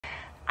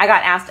I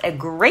got asked a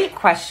great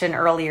question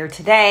earlier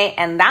today,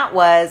 and that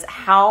was,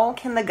 how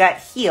can the gut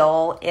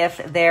heal if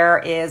there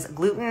is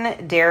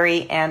gluten,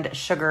 dairy, and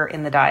sugar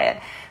in the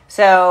diet?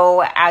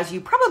 So as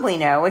you probably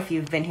know, if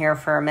you've been here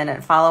for a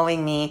minute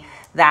following me,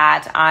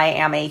 that I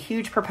am a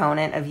huge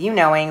proponent of you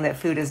knowing that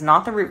food is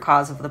not the root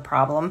cause of the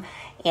problem,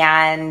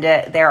 and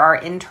there are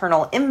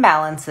internal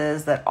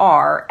imbalances that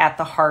are at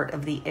the heart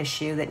of the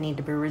issue that need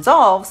to be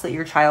resolved so that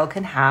your child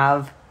can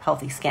have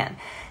healthy skin.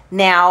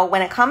 Now,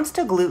 when it comes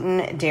to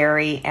gluten,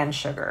 dairy, and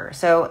sugar,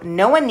 so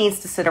no one needs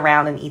to sit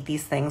around and eat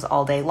these things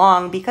all day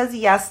long because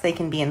yes, they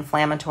can be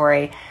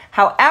inflammatory.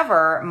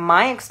 However,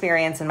 my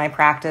experience in my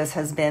practice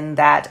has been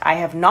that I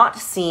have not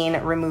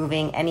seen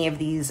removing any of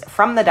these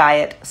from the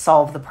diet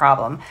solve the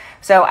problem.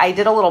 So I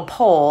did a little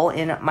poll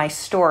in my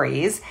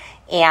stories,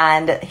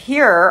 and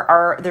here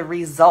are the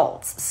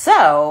results.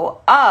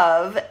 So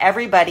of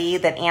everybody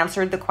that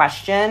answered the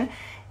question,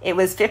 it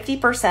was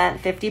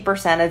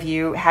 50% of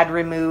you had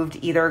removed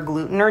either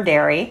gluten or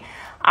dairy.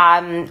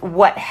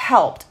 What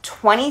helped?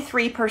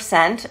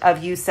 23%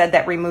 of you said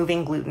that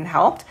removing gluten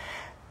helped.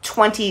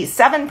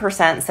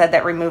 27% said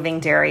that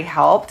removing dairy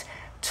helped.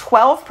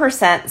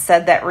 12%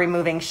 said that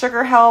removing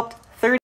sugar helped.